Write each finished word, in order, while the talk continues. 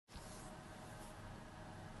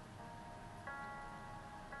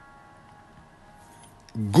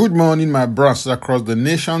Good morning, my brothers across the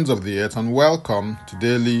nations of the earth, and welcome to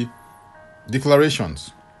Daily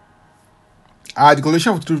Declarations. Our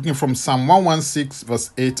declaration is taken from Psalm 116,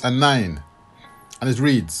 verse 8 and 9, and it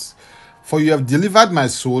reads, "For you have delivered my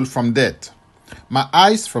soul from death, my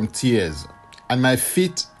eyes from tears, and my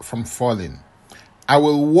feet from falling. I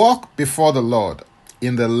will walk before the Lord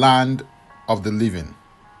in the land of the living."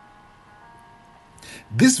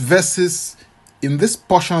 These verses in this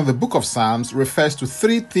portion of the book of Psalms refers to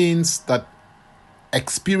three things that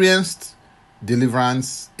experienced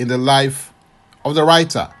deliverance in the life of the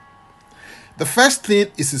writer. The first thing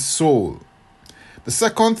is his soul. The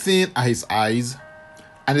second thing are his eyes.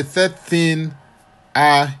 And the third thing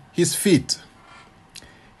are his feet.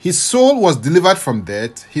 His soul was delivered from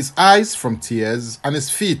death, his eyes from tears, and his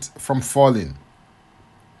feet from falling.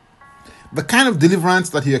 The kind of deliverance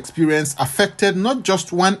that he experienced affected not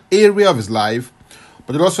just one area of his life,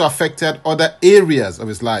 but it also affected other areas of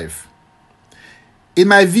his life. In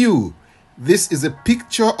my view, this is a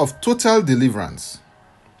picture of total deliverance.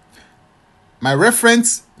 My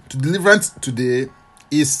reference to deliverance today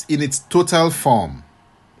is in its total form.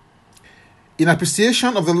 In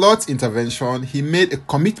appreciation of the Lord's intervention, he made a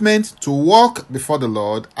commitment to walk before the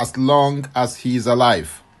Lord as long as he is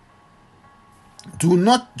alive. Do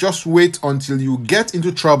not just wait until you get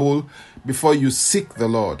into trouble before you seek the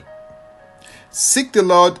Lord. Seek the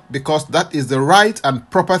Lord because that is the right and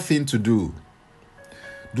proper thing to do.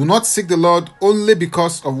 Do not seek the Lord only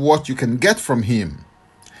because of what you can get from him.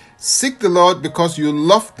 Seek the Lord because you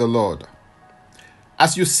love the Lord.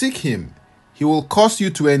 As you seek him, he will cause you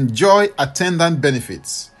to enjoy attendant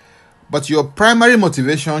benefits. But your primary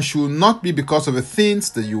motivation should not be because of the things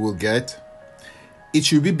that you will get. It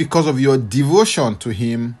should be because of your devotion to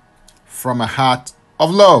him from a heart of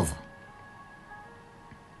love.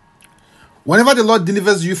 Whenever the Lord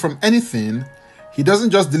delivers you from anything, he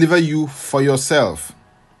doesn't just deliver you for yourself.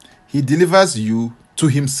 He delivers you to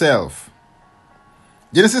himself.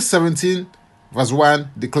 Genesis 17 verse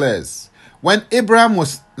 1 declares, "When Abraham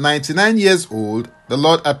was 99 years old, the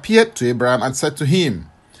Lord appeared to Abraham and said to him,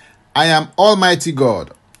 'I am Almighty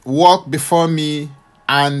God. Walk before me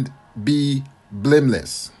and be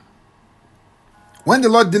blameless.'" When the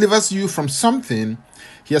Lord delivers you from something,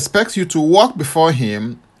 he expects you to walk before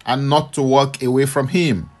him and not to walk away from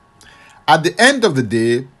him. At the end of the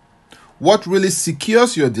day, what really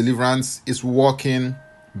secures your deliverance is walking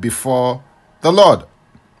before the Lord.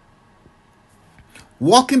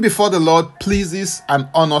 Walking before the Lord pleases and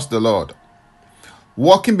honors the Lord.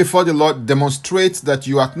 Walking before the Lord demonstrates that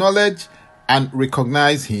you acknowledge and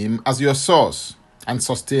recognize him as your source and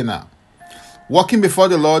sustainer. Walking before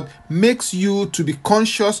the Lord makes you to be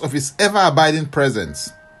conscious of his ever-abiding presence.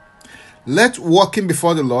 Let walking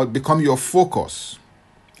before the Lord become your focus.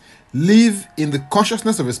 Live in the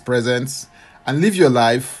consciousness of his presence and live your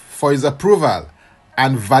life for his approval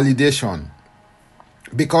and validation,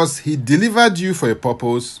 because he delivered you for a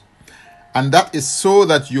purpose, and that is so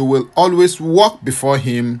that you will always walk before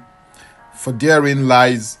him, for therein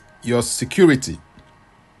lies your security.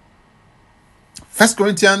 1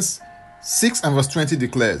 Corinthians 6 and verse 20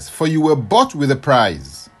 declares, "For you were bought with a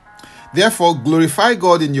price. Therefore glorify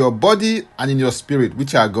God in your body and in your spirit,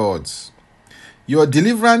 which are God's." Your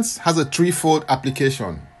deliverance has a threefold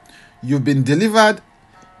application. You've been delivered,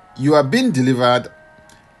 you are being delivered,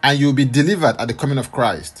 and you'll be delivered at the coming of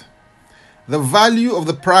Christ. The value of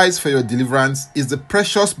the price for your deliverance is the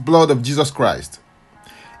precious blood of Jesus Christ.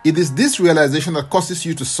 It is this realization that causes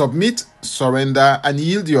you to submit, surrender, and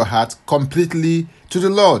yield your heart completely to the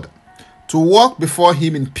Lord, to walk before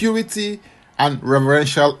him in purity and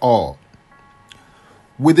reverential awe.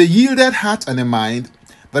 With a yielded heart and a mind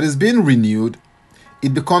that is being renewed,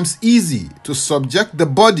 it becomes easy to subject the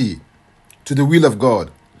body to the will of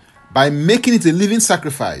God by making it a living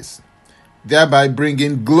sacrifice, thereby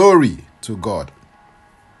bringing glory to God.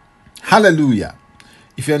 Hallelujah.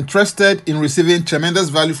 If you're interested in receiving tremendous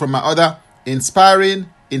value from my other inspiring,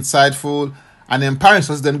 insightful, and empowering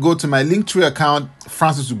sources, then go to my Linktree account,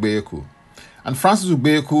 Francis Ugbeyeku. And Francis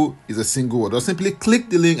Ugbeyeku is a single word. Or simply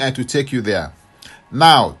click the link and it will take you there.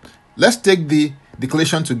 Now, let's take the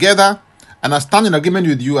declaration together, and I stand in agreement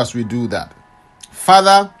with you as we do that.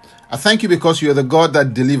 Father, I thank you because you are the God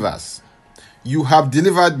that delivers. You have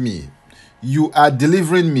delivered me. You are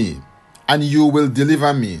delivering me, and you will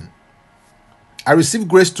deliver me. I receive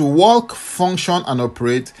grace to walk, function, and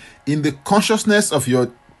operate in the consciousness of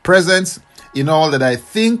your presence in all that I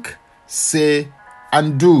think, say,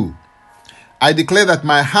 and do. I declare that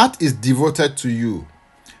my heart is devoted to you.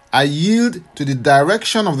 I yield to the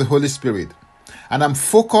direction of the Holy Spirit, and I'm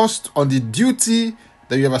focused on the duty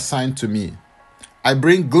that you have assigned to me. I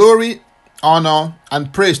bring glory, honor,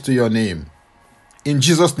 and praise to your name. In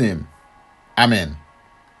Jesus' name, amen.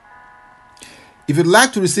 If you'd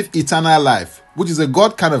like to receive eternal life, which is a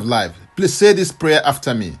God kind of life, please say this prayer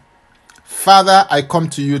after me. Father, I come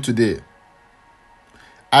to you today.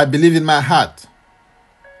 I believe in my heart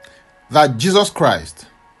that Jesus Christ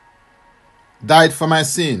died for my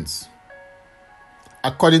sins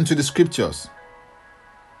according to the scriptures.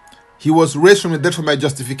 He was raised from the dead for my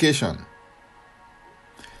justification.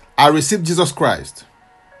 I receive Jesus Christ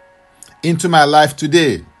into my life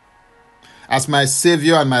today as my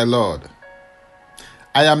Savior and my Lord.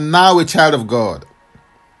 I am now a child of God.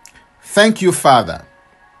 Thank you, Father.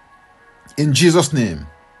 In Jesus' name,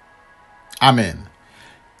 amen.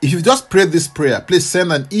 If you've just prayed this prayer, please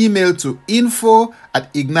send an email to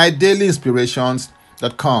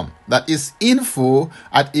info@ignitedailyinspirations.com. That is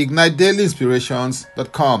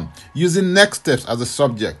info@ignitedailyinspirations.com, using next steps as a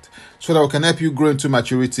subject so that we can help you grow into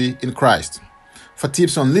maturity in Christ. For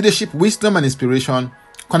tips on leadership, wisdom, and inspiration,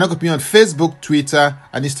 connect with me on Facebook, Twitter,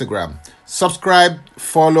 and Instagram. Subscribe,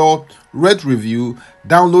 follow, rate, review,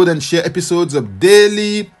 download, and share episodes of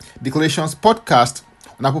Daily Declarations podcast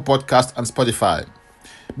on Apple Podcast and Spotify.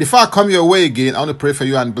 Before I come your way again, I want to pray for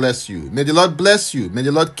you and bless you. May the Lord bless you. May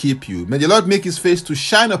the Lord keep you. May the Lord make his face to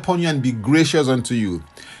shine upon you and be gracious unto you.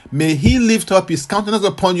 May he lift up his countenance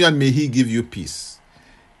upon you and may he give you peace.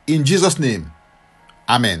 In Jesus' name,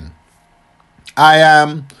 amen. I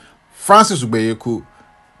am Francis Ubeyeku.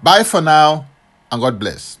 Bye for now and God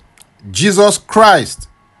bless. Jesus Christ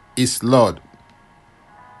is Lord.